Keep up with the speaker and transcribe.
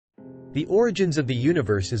The origins of the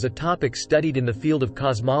universe is a topic studied in the field of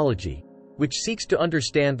cosmology, which seeks to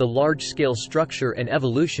understand the large-scale structure and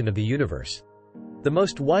evolution of the universe. The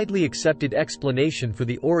most widely accepted explanation for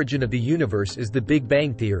the origin of the universe is the Big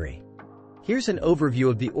Bang theory. Here's an overview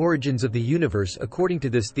of the origins of the universe according to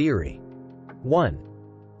this theory. 1.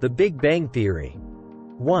 The Big Bang theory.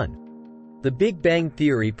 1. The Big Bang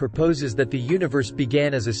theory proposes that the universe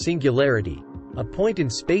began as a singularity, a point in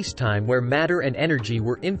space-time where matter and energy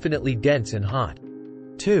were infinitely dense and hot.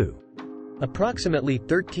 2. Approximately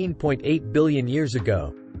 13.8 billion years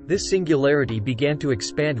ago, this singularity began to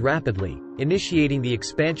expand rapidly, initiating the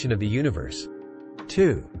expansion of the universe.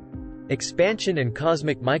 2. Expansion and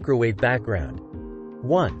cosmic microwave background.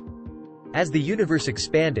 1. As the universe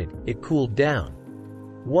expanded, it cooled down.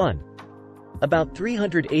 1. About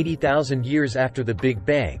 380,000 years after the Big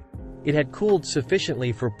Bang, it had cooled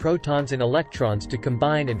sufficiently for protons and electrons to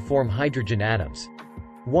combine and form hydrogen atoms.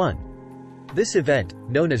 1. This event,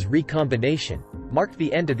 known as recombination, marked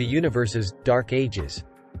the end of the universe's dark ages.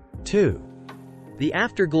 2. The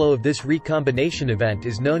afterglow of this recombination event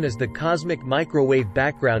is known as the cosmic microwave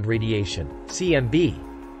background radiation, CMB.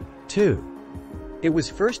 2. It was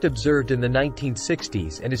first observed in the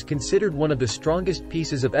 1960s and is considered one of the strongest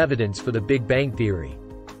pieces of evidence for the Big Bang theory.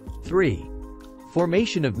 3.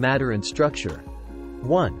 Formation of matter and structure.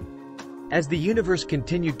 1. As the universe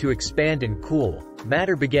continued to expand and cool,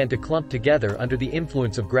 matter began to clump together under the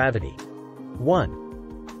influence of gravity.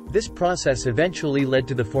 1. This process eventually led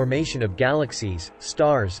to the formation of galaxies,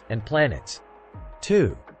 stars, and planets.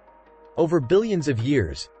 2. Over billions of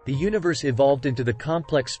years, the universe evolved into the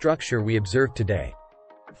complex structure we observe today.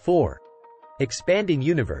 4. Expanding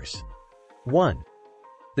universe. 1.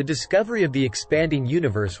 The discovery of the expanding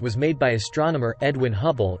universe was made by astronomer Edwin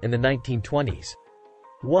Hubble in the 1920s.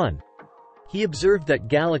 1. He observed that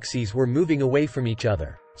galaxies were moving away from each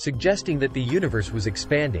other, suggesting that the universe was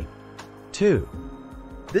expanding. 2.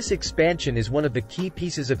 This expansion is one of the key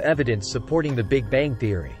pieces of evidence supporting the Big Bang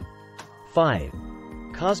theory. 5.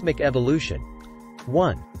 Cosmic evolution.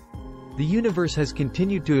 1. The universe has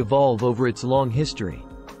continued to evolve over its long history.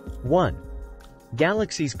 1.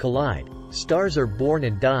 Galaxies collide, stars are born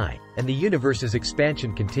and die, and the universe's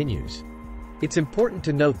expansion continues. It's important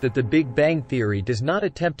to note that the Big Bang theory does not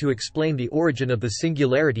attempt to explain the origin of the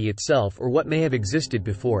singularity itself or what may have existed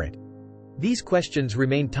before it. These questions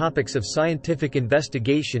remain topics of scientific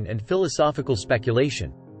investigation and philosophical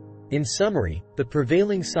speculation. In summary, the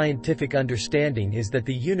prevailing scientific understanding is that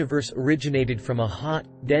the universe originated from a hot,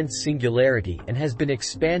 dense singularity and has been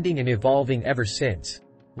expanding and evolving ever since,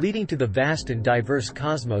 leading to the vast and diverse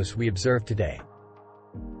cosmos we observe today.